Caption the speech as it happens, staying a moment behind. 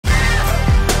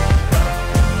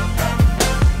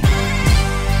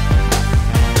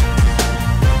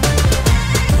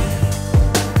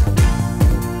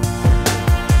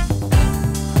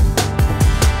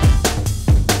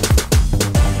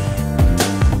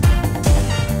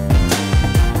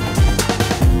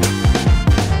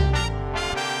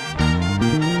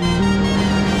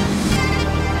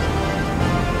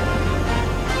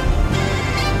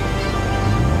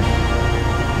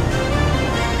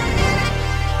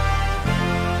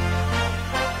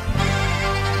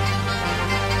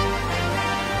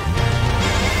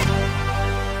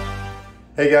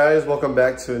Hey guys, welcome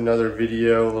back to another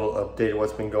video, a little update of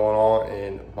what's been going on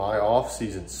in my off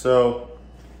season. So,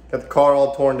 got the car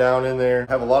all torn down in there.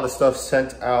 Have a lot of stuff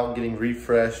sent out, getting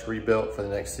refreshed, rebuilt for the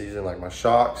next season, like my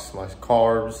shocks, my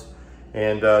carbs,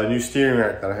 and a new steering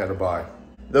rack that I had to buy.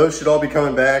 Those should all be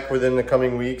coming back within the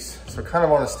coming weeks. So kind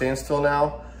of on a standstill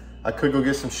now. I could go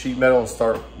get some sheet metal and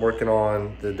start working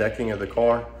on the decking of the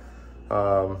car.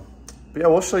 But yeah,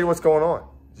 we'll show you what's going on.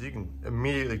 As you can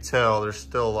immediately tell, there's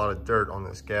still a lot of dirt on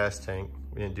this gas tank.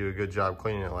 We didn't do a good job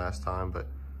cleaning it last time, but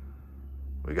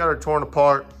we got her torn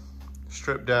apart,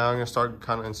 stripped down. I'm gonna start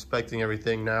kind of inspecting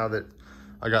everything now that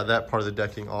I got that part of the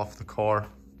decking off the car.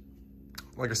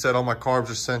 Like I said, all my carbs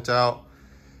are sent out.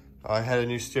 I had a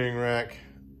new steering rack.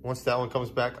 Once that one comes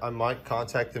back, I might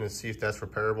contact them and see if that's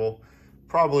repairable.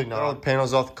 Probably not. All the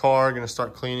panels off the car, gonna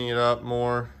start cleaning it up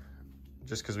more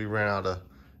just because we ran out of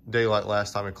daylight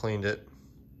last time I cleaned it.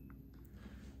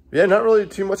 Yeah, not really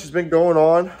too much has been going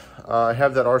on. I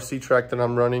have that RC track that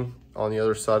I'm running on the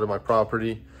other side of my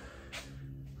property.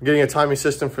 I'm getting a timing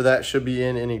system for that, should be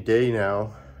in any day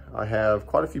now. I have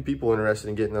quite a few people interested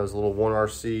in getting those little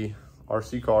 1RC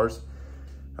cars.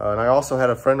 And I also had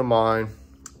a friend of mine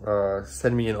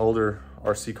send me an older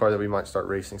RC car that we might start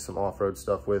racing some off-road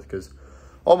stuff with, because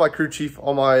all my crew chief,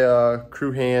 all my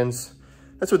crew hands,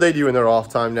 that's what they do in their off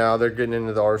time now. They're getting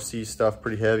into the RC stuff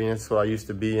pretty heavy, and that's what I used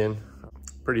to be in.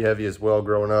 Pretty heavy as well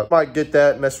growing up. Might get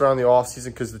that, mess around the off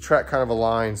season, because the track kind of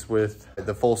aligns with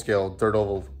the full scale dirt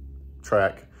oval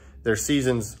track. Their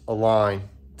seasons align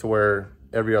to where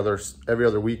every other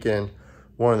weekend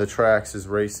one of the tracks is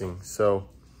racing. So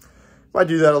might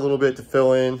do that a little bit to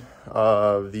fill in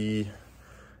the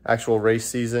actual race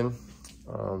season.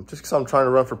 Just because I'm trying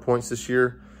to run for points this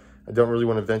year, I don't really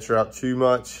want to venture out too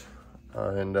much,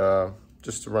 and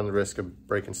just to run the risk of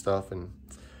breaking stuff and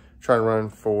trying to run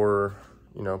for,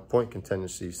 you know, point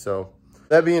contingency. So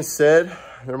that being said,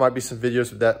 there might be some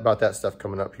videos about that stuff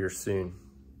coming up here soon.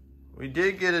 We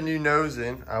did get a new nose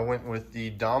in. I went with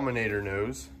the Dominator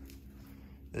nose.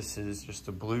 This is just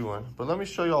a blue one, but let me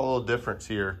show you all a little difference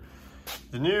here.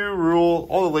 The new rule,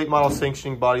 all the late model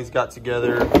sanctioning bodies got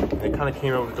together and they kind of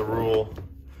came up with the rule.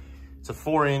 It's a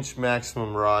 4-inch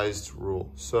maximum rised rule.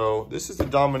 So this is the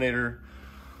Dominator,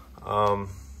 what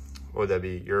would that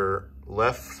be? Your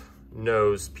left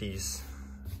nose piece.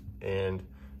 And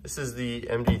this is the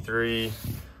MD3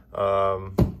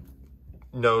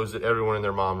 nose that everyone and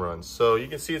their mom runs. So you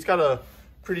can see it's got a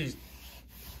pretty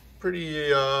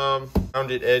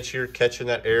rounded edge here, catching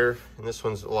that air. And this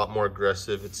one's a lot more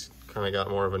aggressive. It's kind of got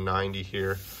more of a 90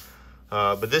 here.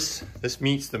 But this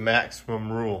meets the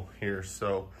maximum rule here.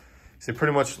 So they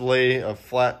pretty much lay a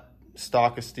flat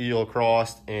stock of steel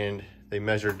across, and they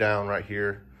measure down right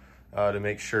here to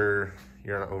make sure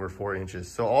you're not over 4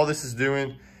 inches. So all this is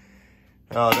doing,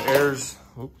 the air's,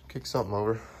 kick something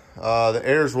over. The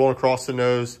air's rolling across the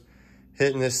nose,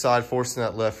 hitting this side, forcing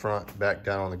that left front back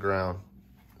down on the ground.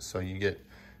 So you get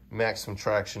maximum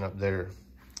traction up there.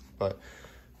 But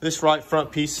this right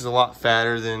front piece is a lot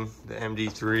fatter than the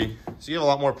MD3. So you have a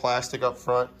lot more plastic up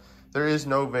front. There is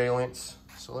no valence.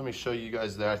 So let me show you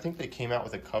guys that. I think they came out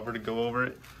with a cover to go over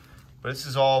it, but this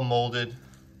is all molded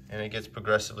and it gets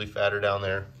progressively fatter down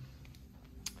there.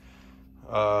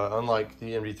 Unlike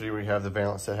the MD3 where you have the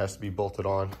valance that has to be bolted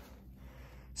on.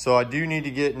 So I do need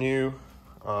to get new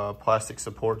plastic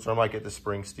supports, or I might get the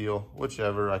spring steel,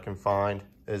 whichever I can find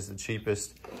is the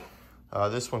cheapest.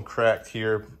 This one cracked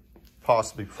here,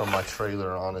 possibly from my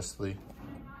trailer, honestly.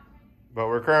 But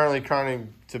we're currently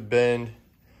trying to bend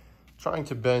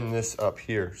this up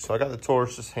here. So I got the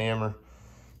Torsus hammer,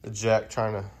 the jack,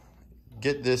 trying to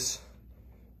get this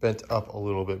bent up a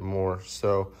little bit more.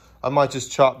 So I might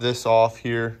just chop this off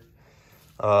here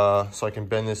so I can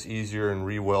bend this easier and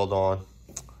re-weld on.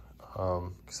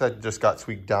 Because that just got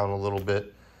tweaked down a little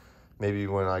bit, maybe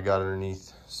when I got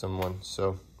underneath someone.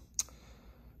 So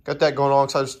got that going on.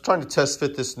 So I was trying to test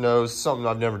fit this nose. Something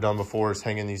I've never done before is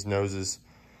hanging these noses,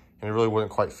 and it really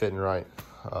wasn't quite fitting right.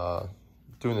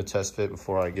 Doing the test fit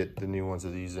before I get the new ones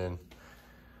of these in.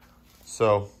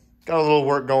 So got a little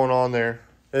work going on there.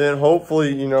 And then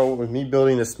hopefully, you know, with me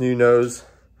building this new nose,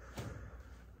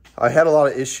 I had a lot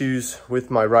of issues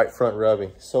with my right front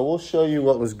rubbing. So we'll show you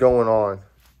what was going on.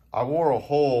 I wore a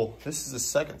hole. This is the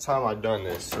second time I've done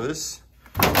this. So this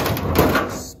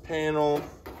panel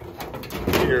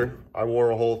here, I wore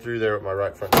a hole through there with my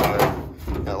right front tire.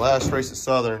 That last race at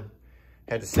Southern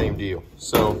had the same deal.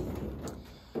 So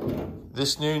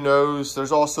this new nose,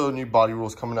 there's also new body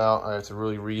rules coming out. I have to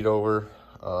really read over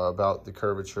about the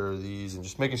curvature of these and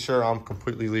just making sure I'm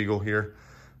completely legal here.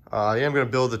 I am going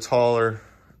to build the taller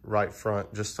right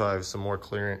front just so I have some more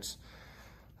clearance.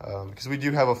 because we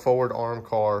do have a forward arm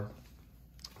car.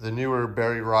 The newer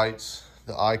Barry Wrights,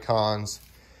 the Icons,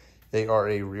 they are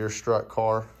a rear strut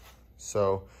car.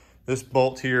 So this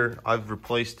bolt here, I've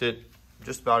replaced it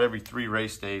just about every 3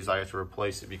 race days. I have to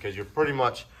replace it because you're pretty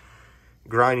much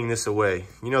grinding this away.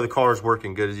 You know, the car is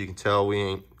working good. As you can tell, we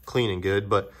ain't cleaning good,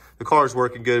 but the car is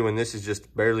working good when this is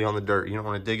just barely on the dirt. You don't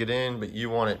want to dig it in, but you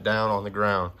want it down on the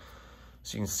ground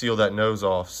so you can seal that nose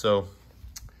off. So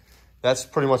that's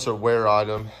pretty much a wear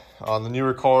item. On the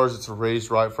newer cars, it's a raised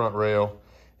right front rail,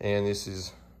 and this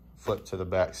is flipped to the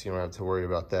back, so you don't have to worry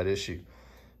about that issue.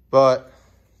 But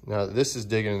now that this is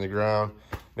digging in the ground,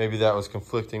 maybe that was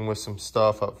conflicting with some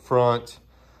stuff up front.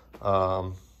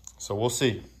 So we'll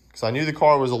see. Because I knew the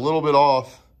car was a little bit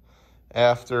off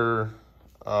after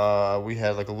we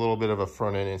had like a little bit of a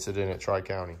front end incident at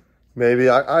Tri-County. Maybe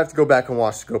I have to go back and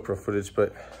watch the GoPro footage,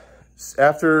 but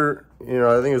after, you know,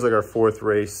 I think it was like our 4th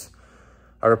race,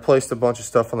 I replaced a bunch of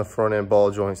stuff on the front end,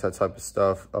 ball joints, that type of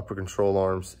stuff, upper control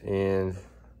arms, and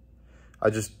I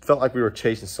just felt like we were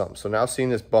chasing something. So now seeing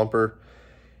this bumper,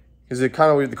 because it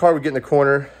kind of, the car would get in the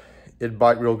corner, it'd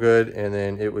bite real good, and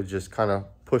then it would just kind of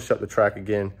push up the track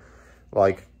again,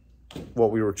 like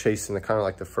what we were chasing, the kind of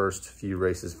like the first few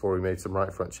races before we made some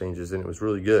right front changes, and it was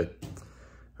really good.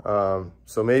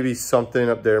 So maybe something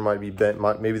up there might be bent.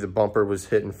 Maybe the bumper was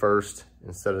hitting first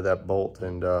instead of that bolt,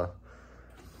 and I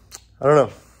don't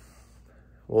know.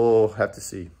 We'll have to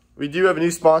see. We do have a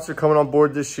new sponsor coming on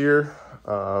board this year.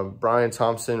 Brian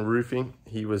Thompson Roofing.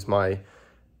 He was my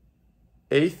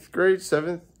 8th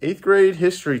grade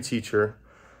history teacher.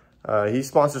 He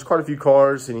sponsors quite a few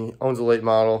cars, and he owns a late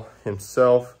model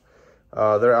himself.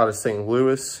 They're out of St.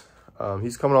 Louis.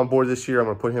 He's coming on board this year. I'm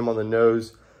going to put him on the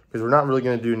nose because we're not really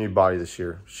going to do a new body this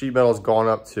year. Sheet metal's gone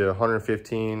up to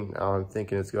 $115. I'm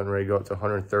thinking it's going to go up to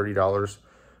 $130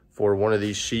 for one of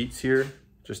these sheets here.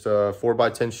 Just a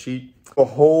 4x10 sheet. A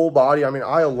whole body. I mean,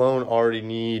 I alone already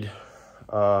need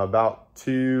about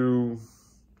two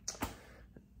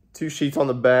sheets on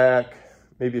the back,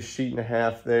 maybe a sheet and a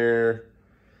half there.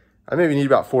 I maybe need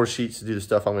about 4 sheets to do the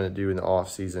stuff I'm going to do in the off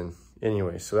season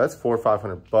anyway. So that's $400 or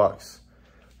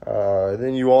 $500.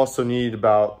 Then you also need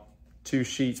about 2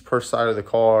 sheets per side of the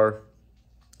car.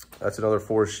 That's another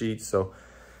 4 sheets. So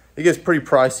it gets pretty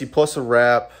pricey, plus a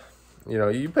wrap. You know,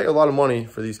 you pay a lot of money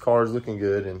for these cars looking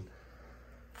good. And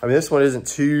I mean, this one isn't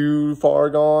too far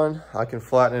gone. I can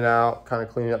flatten it out, kind of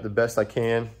clean it up the best I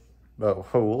can,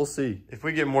 but we'll see. If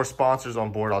we get more sponsors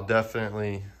on board, I'll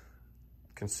definitely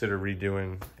consider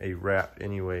redoing a wrap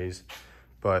anyways,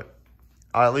 but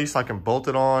at least I can bolt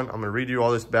it on. I'm gonna redo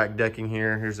all this back decking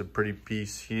here. Here's a pretty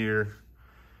piece here,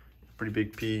 pretty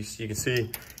big piece. You can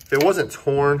see if it wasn't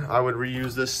torn, I would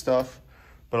reuse this stuff,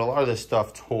 but a lot of this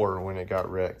stuff tore when it got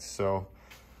wrecked. So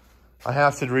I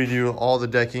have to redo all the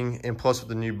decking, and plus with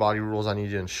the new body rules, I need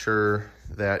to ensure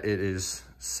that it is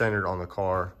centered on the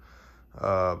car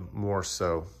more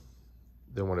so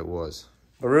than what it was.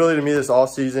 But really, to me, this off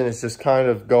season is just kind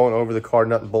of going over the car,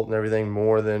 nut and bolt and everything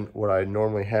more than what I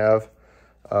normally have.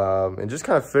 And just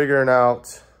kind of figuring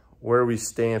out where we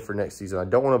stand for next season. I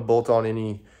don't want to bolt on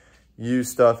any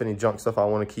used stuff, any junk stuff. I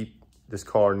want to keep this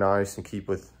car nice and keep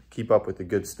up with the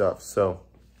good stuff. So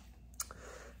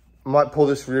I might pull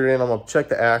this rear end. I'm going to check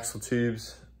the axle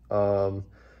tubes.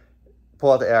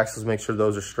 Pull out the axles, make sure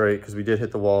those are straight, because we did hit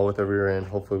the wall with the rear end.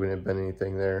 Hopefully we didn't bend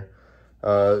anything there.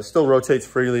 It still rotates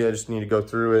freely. I just need to go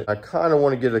through it. I kind of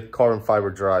want to get a carbon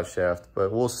fiber drive shaft,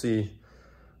 but we'll see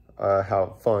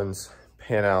how funds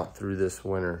pan out through this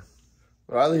winter.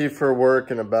 But I leave for work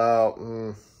in about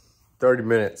 30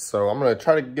 minutes. So I'm going to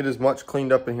try to get as much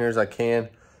cleaned up in here as I can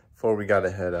before we got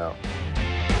to head out.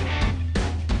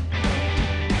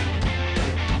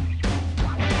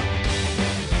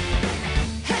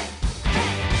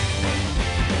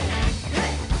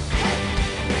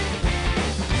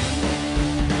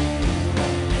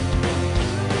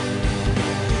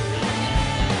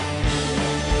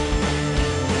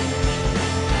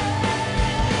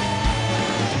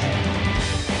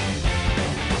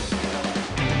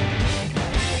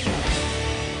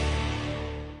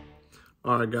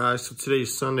 All right, guys, so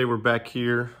today's Sunday. We're back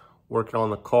here working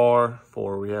on the car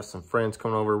we have some friends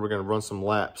coming over. We're gonna run some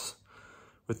laps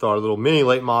with our little mini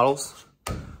late models.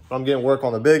 But I'm getting work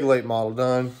on the big late model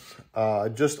done. I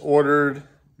just ordered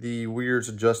the Weir's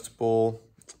adjustable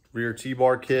rear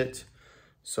T-bar kit.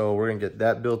 So we're gonna get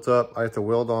that built up. I have to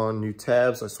weld on new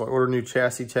tabs. So I ordered new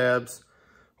chassis tabs.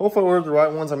 Hopefully I ordered the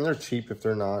right ones. I mean, they're cheap if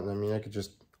they're not. I mean,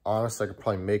 honestly, I could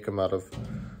probably make them out of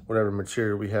whatever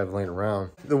material we have laying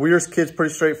around. The Weir's kit's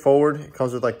pretty straightforward. It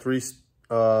comes with like 3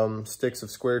 sticks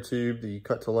of square tube that you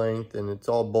cut to length, and it's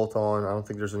all bolt on. I don't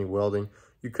think there's any welding.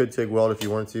 You could TIG weld if you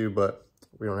wanted to, but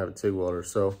we don't have a TIG welder.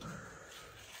 So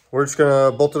we're just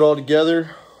gonna bolt it all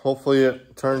together. Hopefully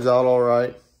it turns out all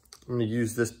right. I'm gonna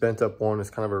use this bent up one as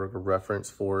kind of a reference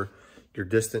for your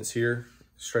distance here,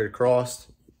 straight across.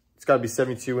 It's gotta be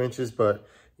 72 inches, but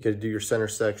you gotta do your center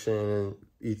section and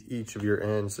each of your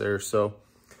ends there. So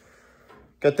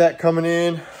got that coming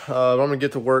in. I'm gonna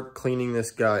get to work cleaning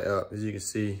this guy up. As you can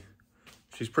see,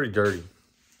 she's pretty dirty.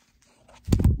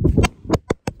 I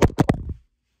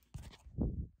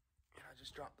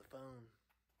just dropped the phone.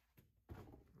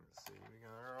 Let's see, we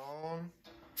got her on.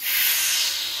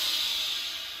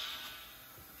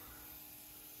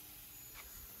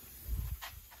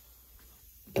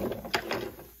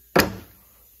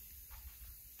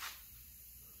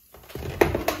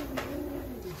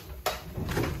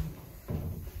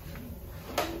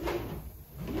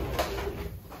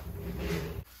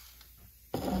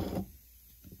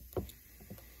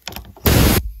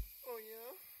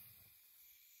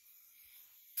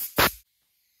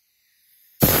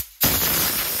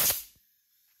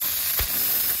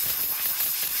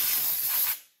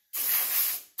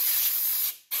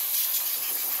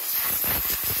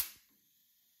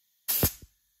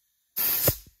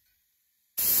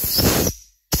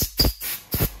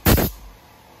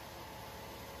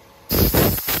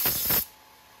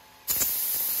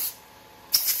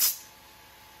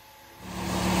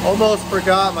 Almost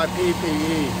forgot my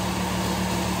PPE.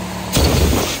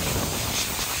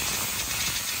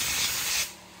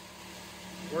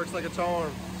 Works like a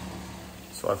charm.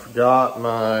 So I forgot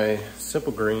my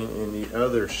Simple Green in the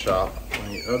other shop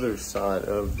on the other side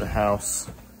of the house.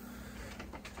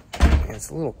 It's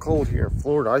a little cold here in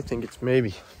Florida. I think it's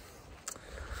maybe,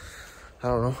 I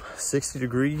don't know, 60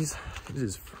 degrees. It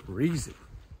is freezing.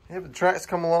 Yeah, but the track's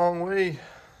come a long way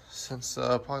since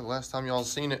probably the last time y'all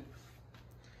seen it.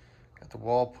 Got the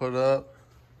wall put up,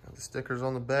 got the stickers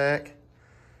on the back.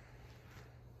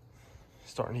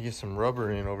 Starting to get some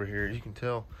rubber in over here. You can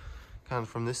tell kind of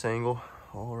from this angle,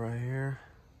 all right here.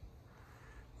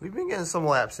 We've been getting some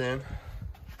laps in.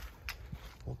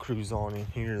 We'll cruise on in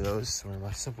here though. This is where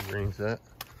my Simple Green's at.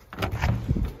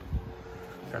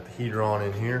 Got the heater on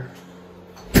in here.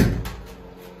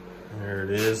 There it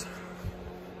is.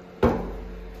 We're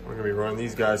gonna be running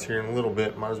these guys here in a little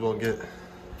bit. Might as well get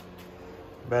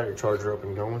battery charger up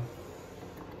and going.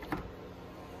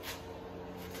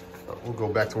 But we'll go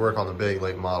back to work on the big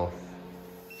late model.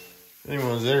 If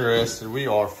anyone's interested, we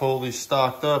are fully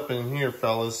stocked up in here,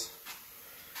 fellas.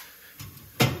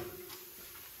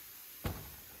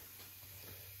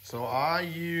 So I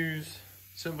use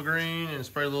Simple Green and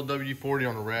spray a little WD-40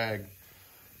 on the rag.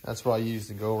 That's what I use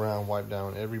to go around, wipe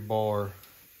down every bar,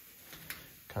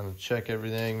 kind of check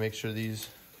everything, make sure these,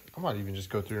 I might even just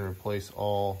go through and replace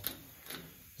all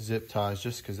zip ties,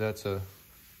 just because that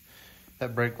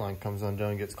brake line comes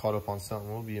undone, gets caught up on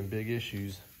something, we'll be in big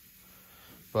issues.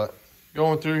 But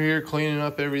going through here, cleaning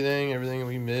up everything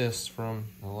we missed from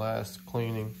the last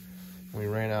cleaning. We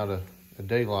ran out of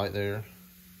daylight there.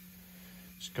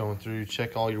 Just going through,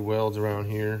 check all your welds around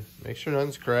here, make sure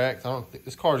nothing's cracked. I don't think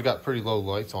this car's got pretty low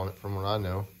lights on it from what I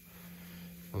know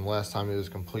from the last time it was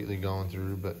completely gone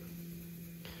through. But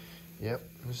yep,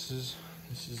 this is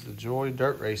the joy of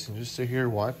dirt racing. Just sit here,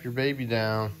 wipe your baby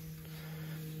down,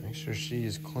 make sure she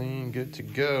is clean, good to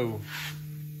go.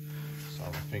 Saw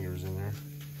my fingers in there.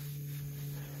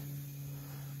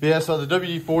 But yeah, so the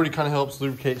WD-40 kind of helps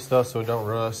lubricate stuff so it don't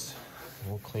rust.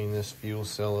 We'll clean this fuel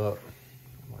cell up.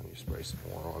 Might need to spray some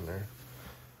more on there.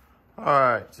 All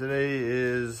right, today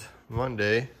is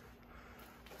Monday.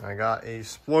 I got a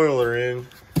spoiler in.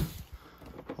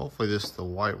 Hopefully this is the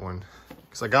white one,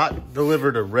 because I got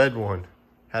delivered a red one.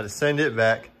 Had to send it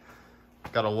back.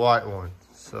 Got a white one.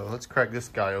 So let's crack this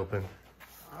guy open.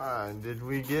 All right, did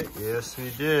we get? Yes, we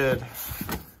did.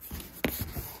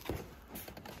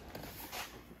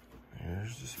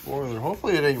 There's the spoiler.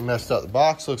 Hopefully it ain't messed up. The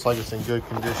box looks like it's in good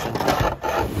condition.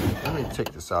 Let me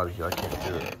take this out of here. I can't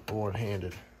do it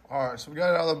one-handed. All right, so we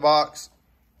got it out of the box.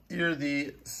 Here are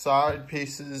the side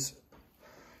pieces.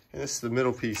 And this is the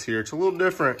middle piece here. It's a little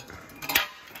different.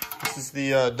 This is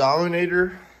the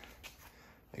Dominator.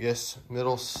 I guess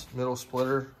middle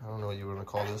splitter. I don't know what you want to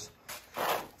call this.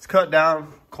 It's cut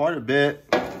down quite a bit.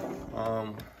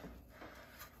 I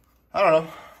don't know.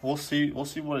 We'll see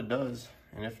what it does.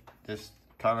 And if this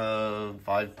if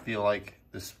I feel like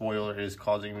the spoiler is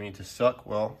causing me to suck,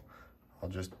 well, I'll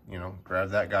just,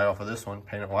 grab that guy off of this one,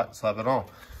 paint it white, slap it on.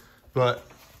 But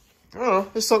I don't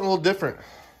know, it's something a little different.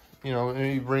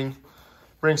 Maybe bring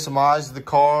some eyes to the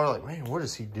car, like, man, what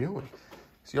is he doing?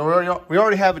 So we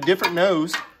already have a different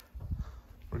nose.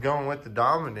 We're going with the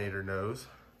Dominator nose.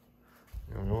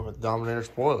 You know, a Dominator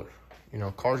spoiler. You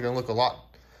know, car's gonna look a lot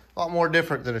more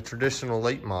different than a traditional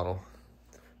late model.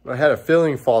 I had a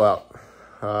filling fallout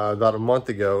about a month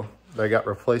ago that I got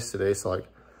replaced today. So like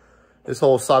this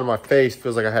whole side of my face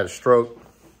feels like I had a stroke.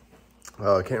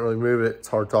 I can't really move it. It's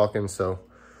hard talking. So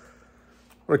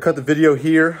I'm gonna cut the video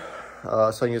here so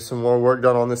I can get some more work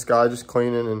done on this guy, just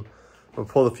cleaning, and I'm gonna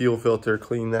pull the fuel filter,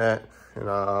 clean that, and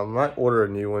I might order a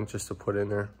new one just to put in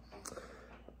there.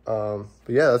 But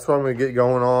yeah, that's what I'm gonna get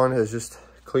going on, is just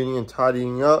cleaning and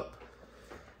tidying up.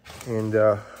 And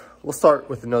we'll start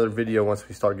with another video once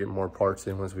we start getting more parts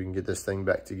in, once we can get this thing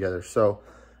back together. So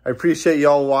I appreciate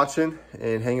y'all watching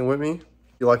and hanging with me.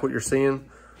 If you like what you're seeing,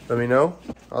 let me know.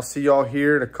 I'll see y'all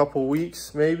here in a couple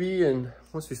weeks maybe, and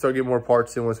once we start getting more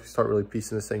parts in, once we start really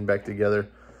piecing this thing back together,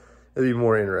 it'll be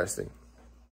more interesting.